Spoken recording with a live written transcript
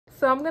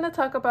So I'm going to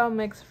talk about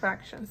mixed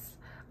fractions.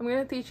 I'm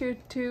going to teach you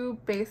two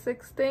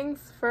basic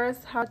things.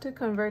 First, how to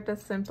convert a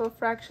simple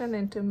fraction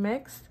into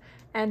mixed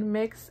and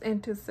mixed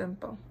into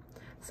simple.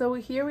 So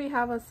here we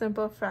have a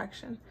simple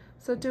fraction.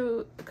 So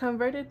to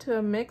convert it to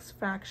a mixed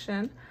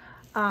fraction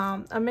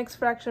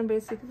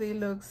basically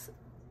looks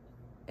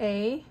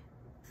A,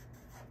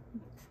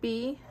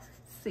 B,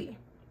 C.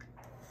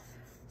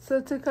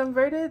 So to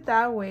convert it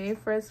that way,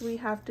 first we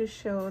have to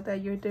show that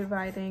you're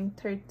dividing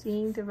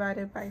 13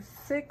 divided by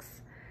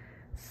 6.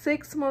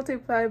 6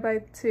 multiplied by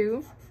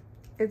 2,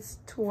 it's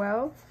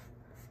 12.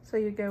 So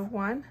you get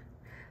 1.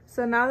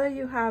 So now that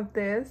you have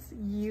this,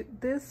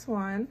 this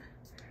one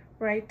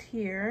right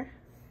here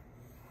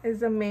is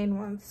the main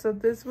one. So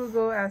this will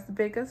go as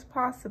big as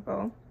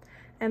possible.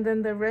 And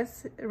then the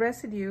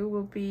residue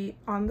will be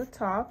on the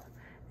top.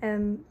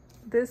 And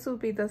this will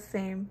be the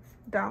same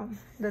down,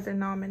 the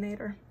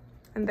denominator.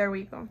 And there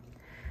we go.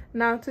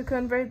 Now to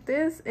convert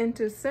this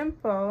into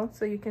simple,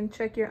 so you can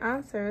check your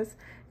answers,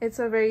 it's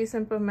a very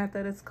simple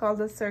method. It's called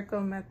the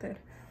circle method.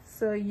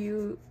 So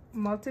you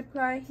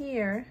multiply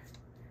here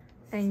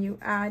and you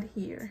add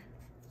here.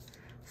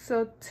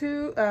 So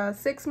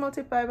 6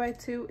 multiplied by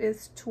 2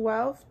 is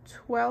 12.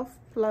 12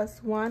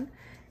 plus 1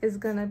 is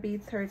gonna be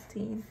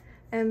 13.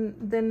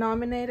 And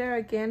denominator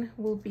again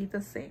will be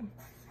the same.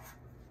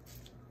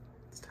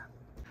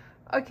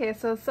 Okay,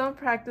 so some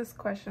practice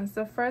questions.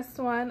 The first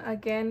one,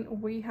 again,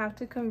 we have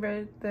to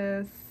convert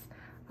this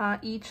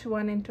each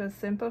one into a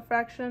simple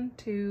fraction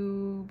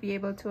to be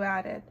able to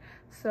add it.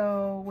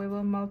 So we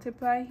will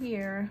multiply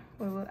here,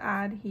 we will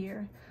add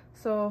here.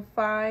 So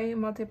 5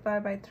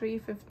 multiplied by 3,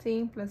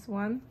 15 plus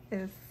 1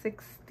 is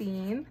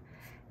 16.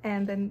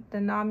 And the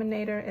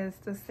denominator is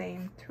the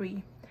same,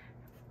 3.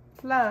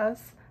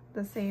 Plus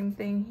the same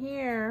thing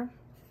here.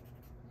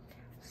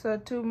 So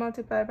 2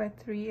 multiplied by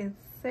 3 is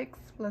 6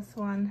 plus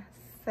 1,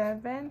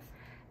 7,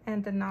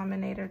 and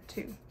denominator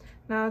 2.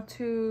 Now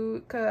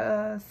to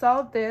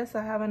solve this,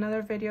 I have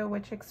another video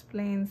which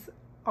explains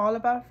all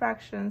about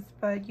fractions,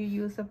 but you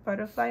use the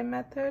butterfly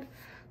method.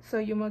 So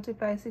you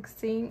multiply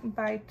 16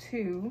 by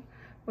 2,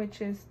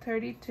 which is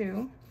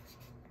 32,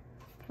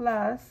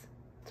 plus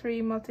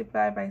 3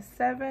 multiplied by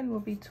 7 will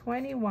be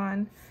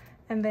 21,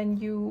 and then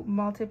you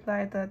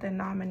multiply the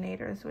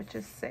denominators, which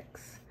is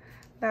 6.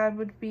 That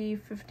would be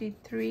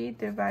 53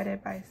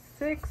 divided by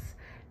 6.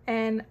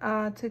 And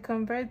to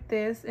convert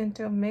this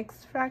into a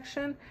mixed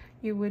fraction,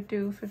 you would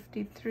do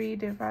 53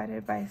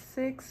 divided by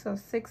 6. So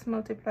 6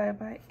 multiplied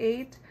by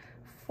 8,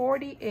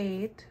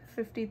 48.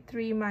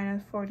 53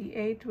 minus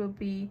 48 will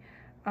be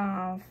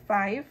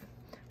 5.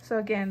 So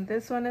again,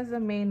 this one is the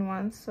main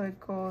one, so it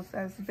goes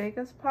as big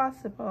as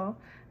possible.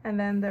 And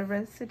then the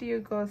residue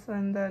goes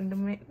on the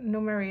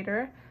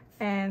numerator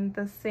and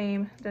the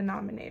same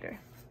denominator.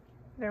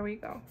 There we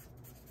go.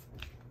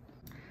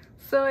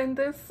 So in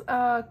this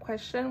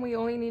question, we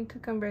only need to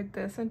convert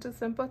this into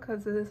simple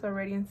because this is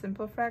already in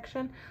simple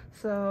fraction.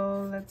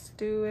 So let's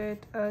do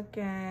it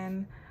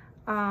again.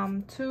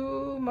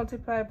 2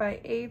 multiplied by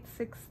 8,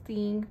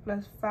 16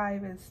 plus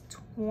 5 is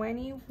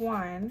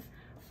 21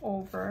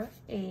 over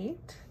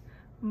 8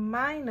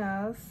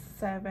 minus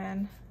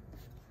 7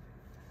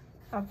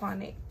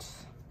 upon 8.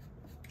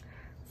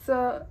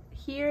 So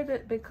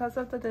here, because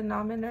of the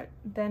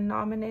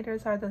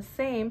denominators are the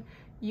same,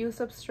 you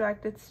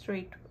subtract it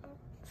straight.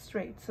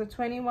 So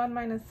 21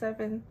 minus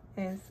 7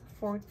 is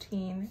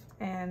 14,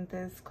 and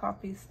this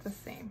copies the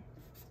same.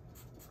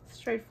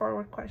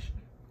 Straightforward question.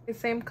 The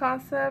same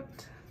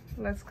concept.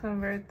 Let's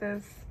convert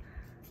this.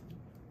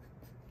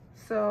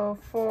 So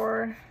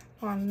 4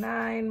 upon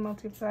 9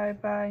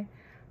 multiplied by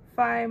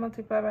 5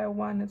 multiplied by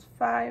 1 is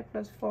 5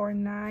 plus 4,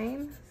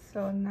 9.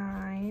 So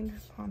 9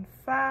 upon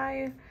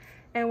 5.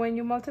 And when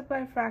you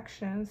multiply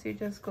fractions, you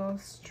just go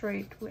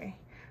straight way.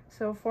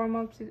 So 4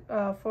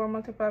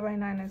 multiplied by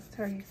 9 is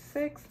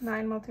 36.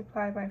 9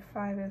 multiplied by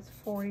 5 is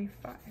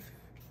 45.